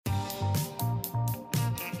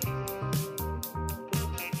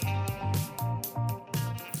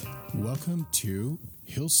Welcome to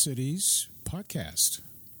Hill Cities Podcast.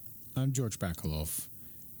 I'm George Bakaloff,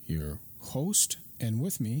 your host, and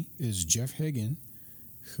with me is Jeff Hagan,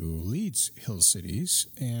 who leads Hill Cities,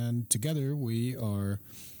 and together we are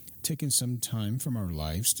taking some time from our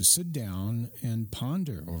lives to sit down and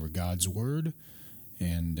ponder over God's Word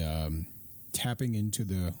and tapping into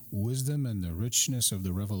the wisdom and the richness of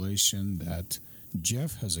the revelation that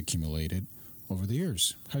Jeff has accumulated over the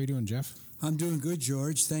years. How are you doing, Jeff? I'm doing good,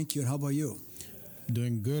 George. Thank you. And how about you?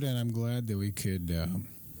 Doing good, and I'm glad that we can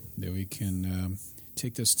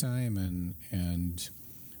take this time and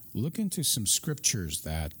look into some scriptures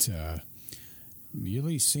that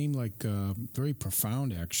really seem like very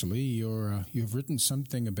profound. Actually, you've written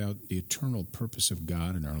something about the eternal purpose of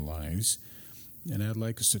God in our lives, and I'd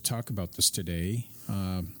like us to talk about this today.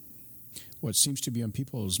 What seems to be on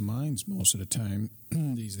people's minds most of the time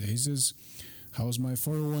these days is, how's my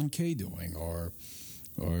 401k doing, or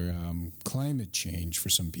climate change for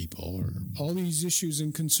some people, or all these issues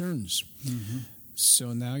and concerns. Mm-hmm.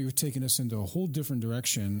 So now you're taking us into a whole different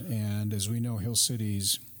direction, and as we know, Hill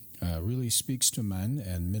Cities really speaks to men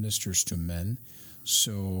and ministers to men.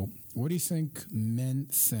 So what do you think men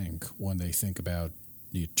think when they think about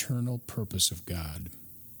the eternal purpose of God?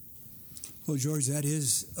 Well, George, that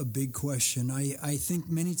is a big question. I think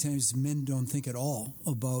many times men don't think at all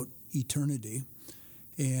about eternity.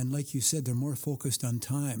 And like you said, they're more focused on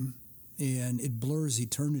time, and it blurs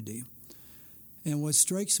eternity. And what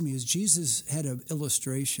strikes me is Jesus had an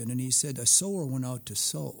illustration, and he said a sower went out to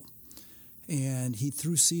sow. And he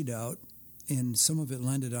threw seed out, and some of it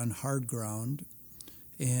landed on hard ground,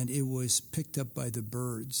 and it was picked up by the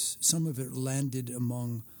birds. Some of it landed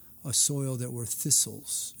among a soil that were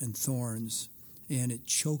thistles and thorns, and it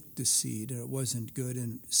choked the seed, and it wasn't good.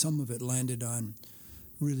 And some of it landed on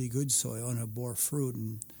really good soil, and it bore fruit.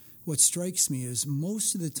 And what strikes me is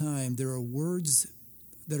most of the time there are words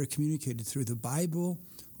that are communicated through the Bible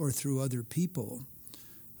or through other people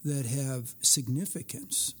that have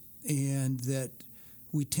significance, and that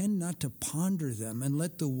we tend not to ponder them and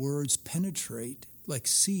let the words penetrate like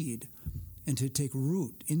seed and to take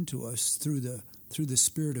root into us through the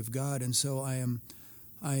Spirit of God. And so I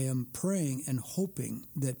am praying and hoping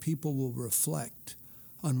that people will reflect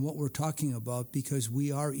on what we're talking about, because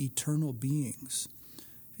we are eternal beings.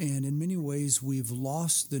 And in many ways, we've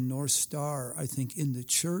lost the North Star, I think, in the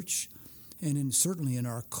church and certainly in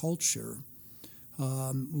our culture.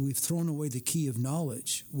 We've thrown away the key of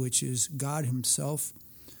knowledge, which is God himself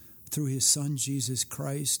through his Son, Jesus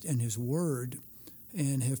Christ, and his Word,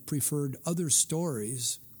 and have preferred other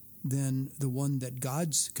stories than the one that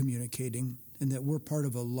God's communicating, and that we're part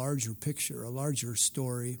of a larger picture, a larger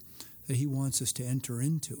story that he wants us to enter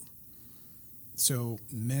into. So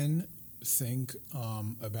men think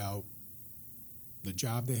about the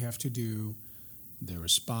job they have to do. They're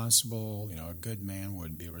responsible. A good man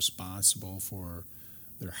would be responsible for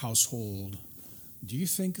their household. Do you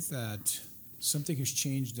think that something has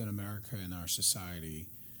changed in America and our society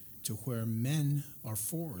to where men are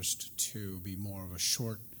forced to be more of a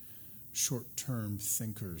short-term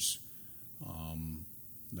thinkers?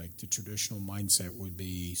 Like the traditional mindset would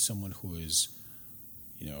be someone who is,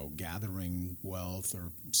 gathering wealth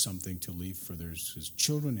or something to leave for his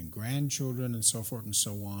children and grandchildren and so forth and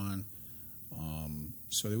so on.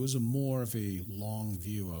 So there was more of a long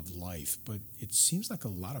view of life, but it seems like a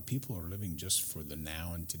lot of people are living just for the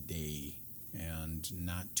now and today and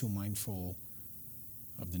not too mindful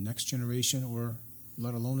of the next generation, or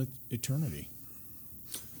let alone eternity.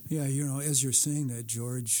 Yeah, as you're saying that,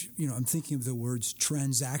 George, I'm thinking of the words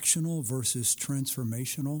transactional versus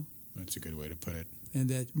transformational. That's a good way to put it. And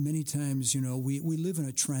that many times, we live in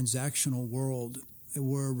a transactional world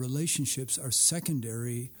where relationships are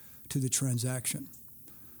secondary to the transaction.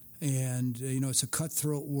 And, it's a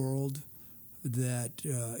cutthroat world that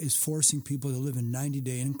is forcing people to live in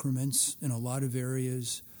 90-day increments in a lot of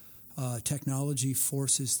areas. Technology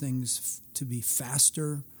forces things to be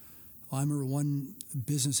faster. I remember one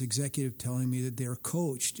business executive telling me that they're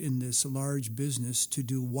coached in this large business to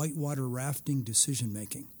do whitewater rafting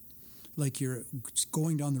decision-making. Like you're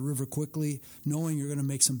going down the river quickly, knowing you're going to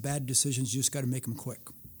make some bad decisions, you just got to make them quick.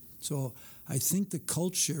 So I think the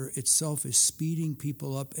culture itself is speeding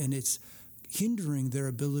people up, and it's hindering their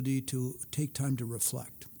ability to take time to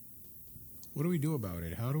reflect. What do we do about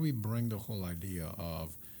it? How do we bring the whole idea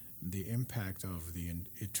of the impact of the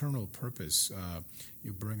eternal purpose?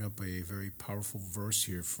 You bring up a very powerful verse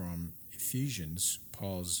here from Ephesians,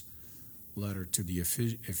 Paul's letter to the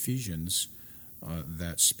Ephesians,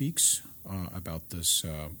 that speaks about this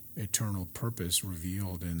eternal purpose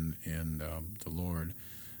revealed in the Lord.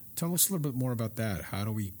 Tell us a little bit more about that. How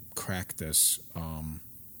do we crack this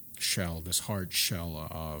shell, this hard shell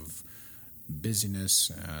of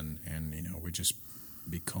busyness, and we just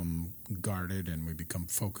become guarded and we become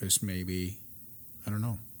focused, maybe? I don't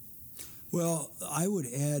know. Well, I would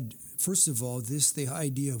add, first of all, the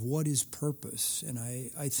idea of what is purpose. And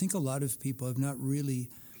I think a lot of people have not really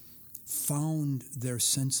found their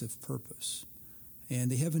sense of purpose.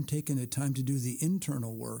 And they haven't taken the time to do the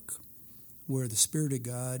internal work where the Spirit of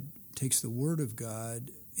God takes the Word of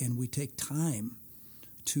God and we take time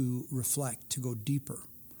to reflect, to go deeper.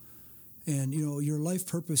 And, your life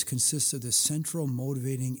purpose consists of the central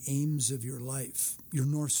motivating aims of your life, your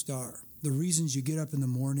North Star, the reasons you get up in the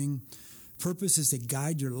morning. Purpose is to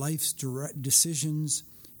guide your life's direct decisions,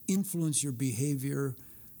 influence your behavior,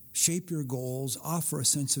 shape your goals, offer a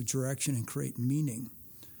sense of direction, and create meaning.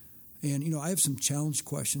 And, I have some challenge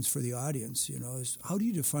questions for the audience, is how do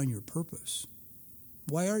you define your purpose?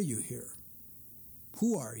 Why are you here?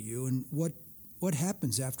 Who are you? And what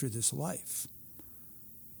happens after this life?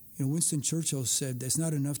 Winston Churchill said, it's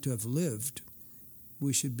not enough to have lived.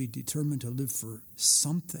 We should be determined to live for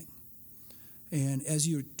something. And as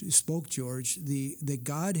you spoke, George, that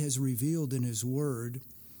God has revealed in His Word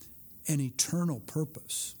an eternal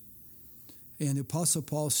purpose. And the Apostle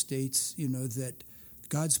Paul states, that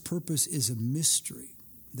God's purpose is a mystery,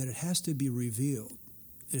 that it has to be revealed.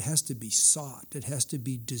 It has to be sought. It has to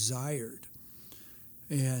be desired.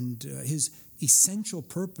 And His essential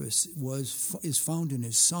purpose is found in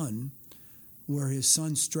His Son, where His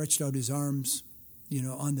Son stretched out His arms,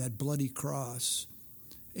 on that bloody cross,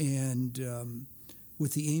 and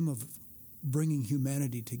with the aim of bringing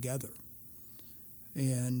humanity together.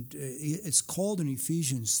 And it's called in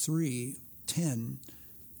Ephesians 3:10,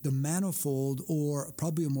 the manifold, or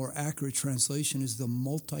probably a more accurate translation is the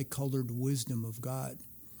multicolored wisdom of God.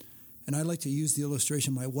 And I like to use the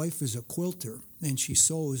illustration. My wife is a quilter, and she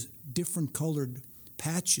sews different colored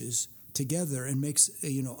patches together and makes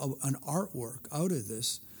an artwork out of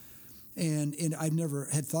this. And I never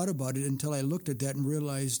had thought about it until I looked at that and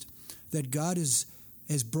realized that God has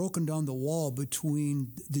broken down the wall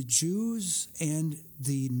between the Jews and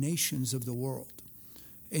the nations of the world,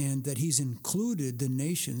 and that He's included the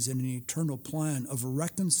nations in an eternal plan of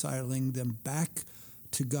reconciling them back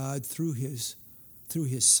to God through His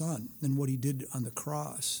Son and what He did on the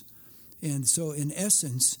cross. And so in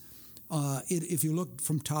essence, if you look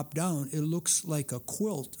from top down, it looks like a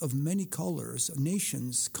quilt of many colors, of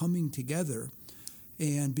nations coming together.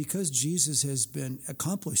 And because Jesus has been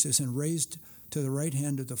accomplished this and raised to the right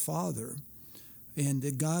hand of the Father, and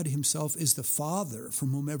that God Himself is the Father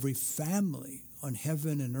from whom every family on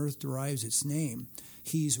heaven and earth derives its name,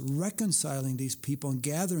 He's reconciling these people and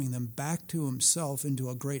gathering them back to Himself into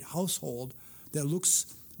a great household that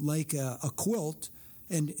looks like a quilt,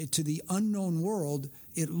 and to the unknown world,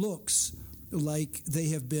 it looks like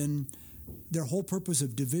their whole purpose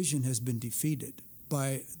of division has been defeated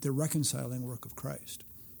by the reconciling work of Christ.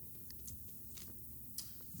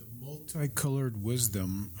 The multicolored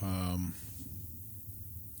wisdom, and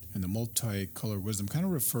the multicolored wisdom kind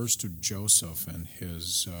of refers to Joseph and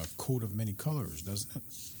his coat of many colors, doesn't it?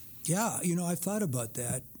 Yeah, I've thought about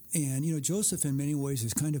that. And, Joseph in many ways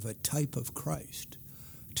is kind of a type of Christ,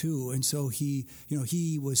 too. And so he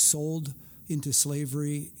was sold into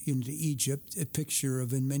slavery into Egypt, a picture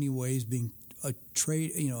of in many ways being a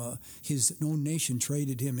trade, his own nation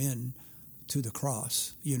traded him in to the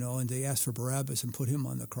cross, and they asked for Barabbas and put him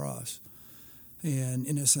on the cross. And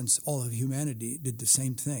in essence, all of humanity did the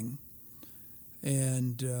same thing.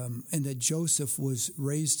 And that Joseph was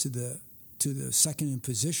raised to the second in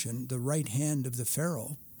position, the right hand of the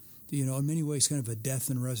Pharaoh, in many ways kind of a death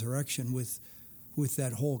and resurrection with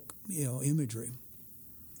that whole, imagery.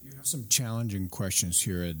 You have some challenging questions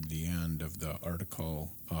here at the end of the article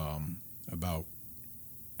about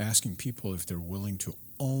asking people if they're willing to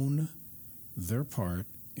own their part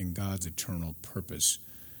in God's eternal purpose.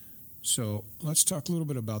 So let's talk a little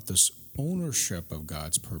bit about this ownership of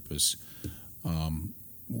God's purpose.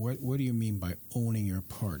 What do you mean by owning your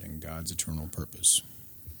part in God's eternal purpose?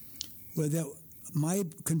 Well, my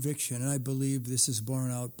conviction, and I believe this is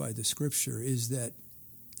borne out by the Scripture, is that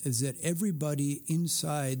everybody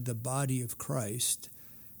inside the body of Christ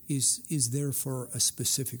is there for a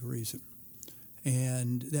specific reason,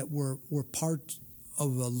 and that we're part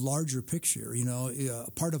of a larger picture.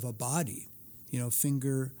 Part of a body.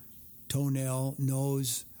 Finger, toenail,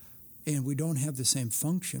 nose, and we don't have the same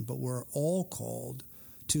function, but we're all called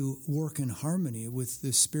to work in harmony with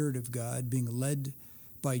the Spirit of God, being led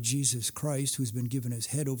by Jesus Christ, who's been given His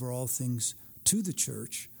head over all things to the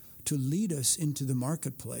church, to lead us into the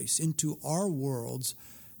marketplace, into our worlds,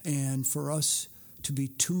 and for us to be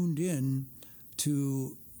tuned in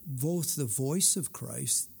to both the voice of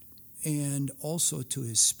Christ and also to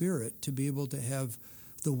his Spirit, to be able to have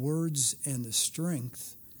the words and the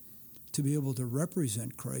strength to be able to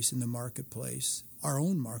represent Christ in the marketplace, our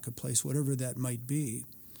own marketplace, whatever that might be,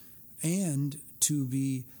 and to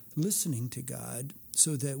be listening to God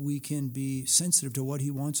so that we can be sensitive to what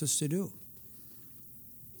he wants us to do.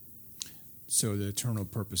 So the eternal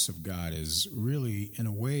purpose of God is really, in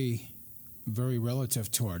a way, very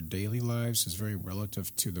relative to our daily lives. It's very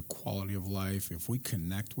relative to the quality of life. If we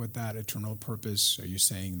connect with that eternal purpose, are you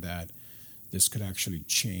saying that this could actually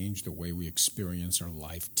change the way we experience our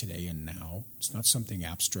life today and now? It's not something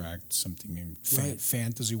abstract, something in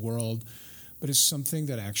fantasy world, but it's something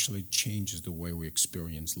that actually changes the way we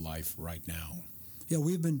experience life right now. Yeah,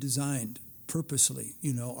 we've been designed purposely,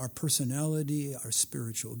 our personality, our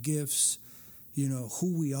spiritual gifts,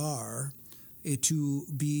 who we are, to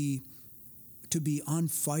be on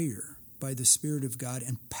fire by the Spirit of God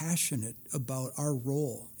and passionate about our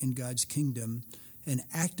role in God's kingdom and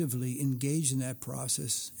actively engage in that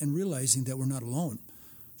process and realizing that we're not alone,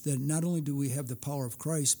 that not only do we have the power of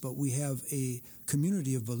Christ, but we have a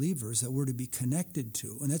community of believers that we're to be connected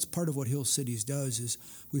to. And that's part of what Hill Cities does, is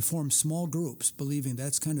we form small groups, believing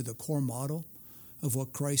that's kind of the core model of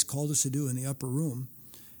what Christ called us to do in the upper room.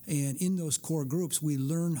 And in those core groups, we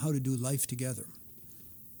learn how to do life together.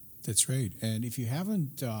 That's right. And if you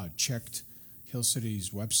haven't checked Hill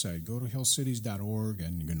Cities' website, go to hillcities.org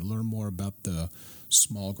and you can learn more about the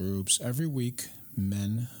small groups. Every week,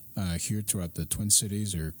 men here throughout the Twin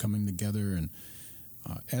Cities are coming together, and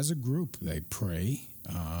as a group, they pray.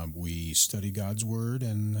 We study God's Word,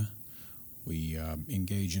 and we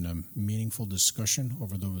engage in a meaningful discussion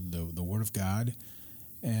over the Word of God.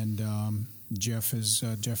 And Jeff is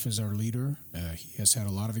our leader. He has had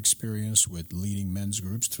a lot of experience with leading men's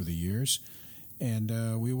groups through the years, and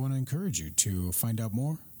we want to encourage you to find out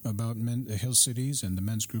more about Hill Cities and the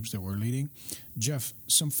men's groups that we're leading. Jeff,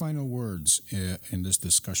 some final words in this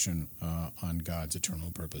discussion on God's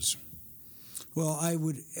eternal purpose. Well, I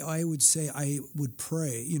would say I would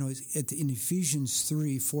pray. In Ephesians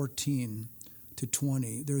 3:14 to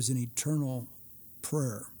 20, there's an eternal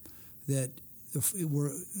prayer that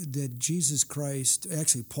Jesus Christ,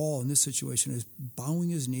 actually Paul in this situation, is bowing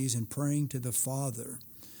his knees and praying to the Father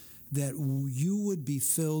that you would be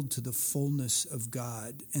filled to the fullness of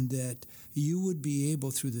God, and that you would be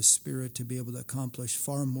able through the Spirit to be able to accomplish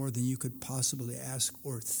far more than you could possibly ask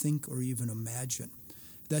or think or even imagine.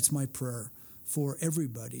 That's my prayer for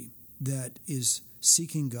everybody that is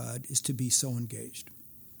seeking God, is to be so engaged.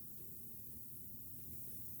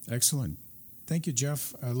 Excellent. Thank you,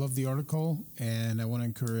 Jeff. I love the article, and I want to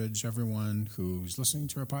encourage everyone who's listening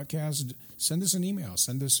to our podcast, send us an email,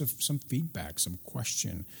 send us some feedback, some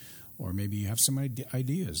question, or maybe you have some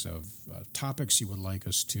ideas of topics you would like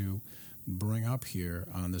us to bring up here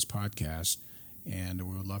on this podcast, and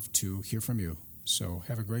we would love to hear from you. So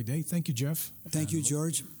have a great day. Thank you, Jeff. Thank you,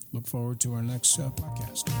 George. Look forward to our next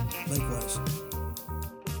podcast. Likewise.